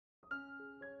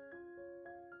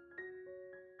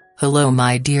Hello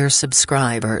my dear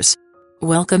subscribers.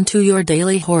 Welcome to your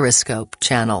daily horoscope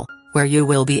channel, where you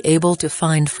will be able to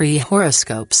find free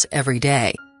horoscopes every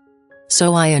day.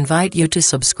 So I invite you to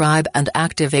subscribe and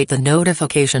activate the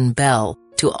notification bell,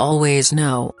 to always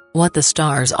know what the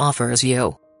stars offers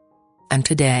you. And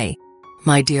today,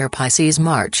 my dear Pisces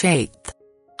March 8th,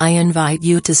 I invite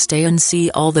you to stay and see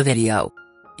all the video.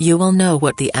 You will know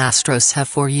what the Astros have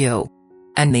for you.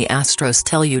 And the Astros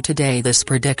tell you today this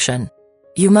prediction.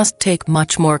 You must take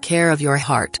much more care of your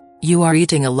heart. You are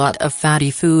eating a lot of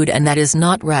fatty food and that is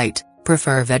not right.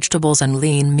 Prefer vegetables and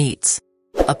lean meats.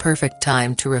 A perfect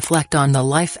time to reflect on the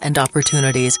life and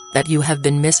opportunities that you have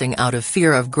been missing out of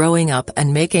fear of growing up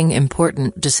and making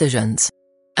important decisions.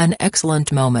 An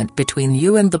excellent moment between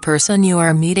you and the person you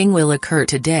are meeting will occur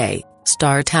today.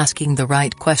 Start asking the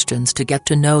right questions to get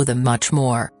to know them much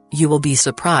more. You will be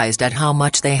surprised at how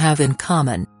much they have in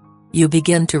common. You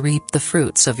begin to reap the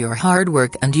fruits of your hard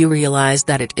work and you realize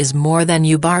that it is more than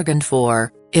you bargained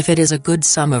for. If it is a good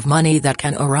sum of money that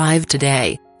can arrive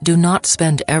today, do not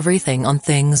spend everything on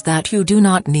things that you do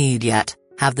not need yet.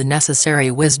 Have the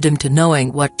necessary wisdom to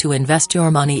knowing what to invest your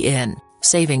money in.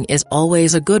 Saving is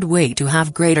always a good way to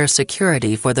have greater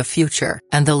security for the future.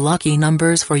 And the lucky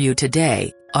numbers for you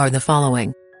today are the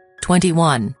following: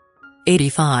 21,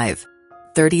 85,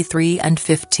 33 and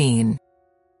 15.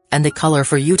 And the color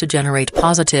for you to generate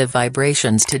positive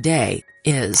vibrations today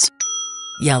is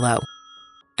yellow.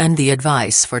 And the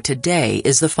advice for today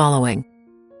is the following.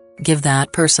 Give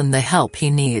that person the help he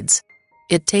needs.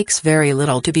 It takes very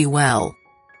little to be well.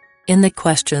 In the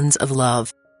questions of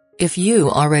love, if you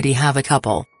already have a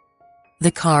couple, the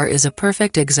car is a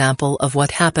perfect example of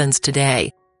what happens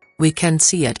today. We can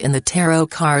see it in the tarot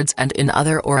cards and in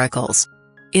other oracles.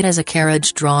 It is a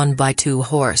carriage drawn by two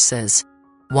horses.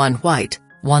 One white,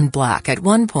 one black. At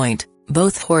one point,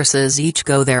 both horses each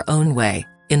go their own way,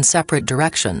 in separate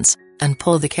directions, and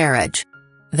pull the carriage.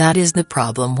 That is the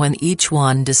problem when each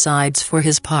one decides for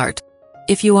his part.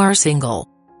 If you are single,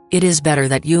 it is better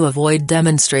that you avoid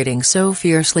demonstrating so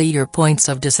fiercely your points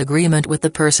of disagreement with the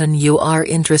person you are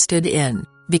interested in,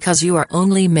 because you are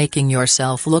only making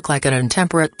yourself look like an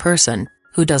intemperate person,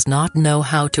 who does not know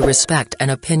how to respect an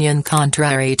opinion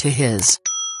contrary to his.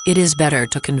 It is better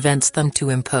to convince them to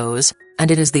impose, and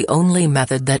it is the only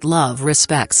method that love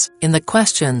respects. In the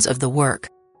questions of the work,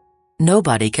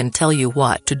 nobody can tell you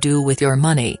what to do with your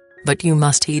money, but you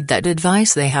must heed that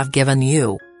advice they have given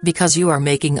you, because you are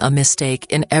making a mistake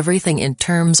in everything in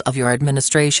terms of your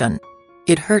administration.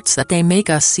 It hurts that they make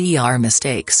us see our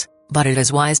mistakes, but it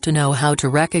is wise to know how to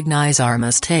recognize our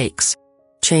mistakes.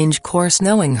 Change course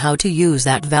knowing how to use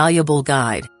that valuable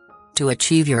guide. To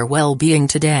achieve your well-being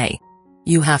today,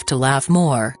 you have to laugh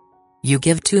more. You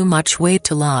give too much weight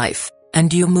to life,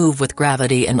 and you move with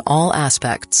gravity in all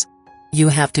aspects. You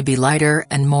have to be lighter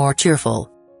and more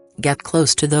cheerful. Get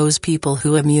close to those people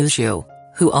who amuse you,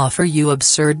 who offer you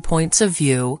absurd points of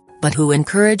view, but who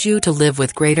encourage you to live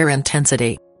with greater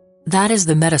intensity. That is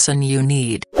the medicine you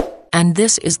need. And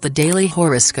this is the daily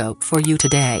horoscope for you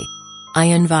today. I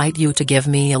invite you to give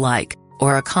me a like,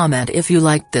 or a comment if you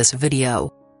liked this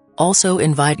video. Also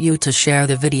invite you to share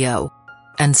the video.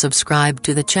 And subscribe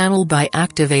to the channel by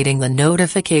activating the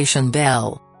notification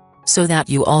bell, so that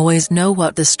you always know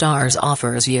what the stars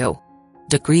offers you.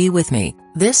 Agree with me,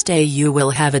 this day you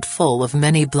will have it full of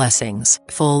many blessings,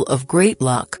 full of great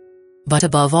luck. But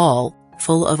above all,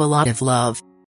 full of a lot of love.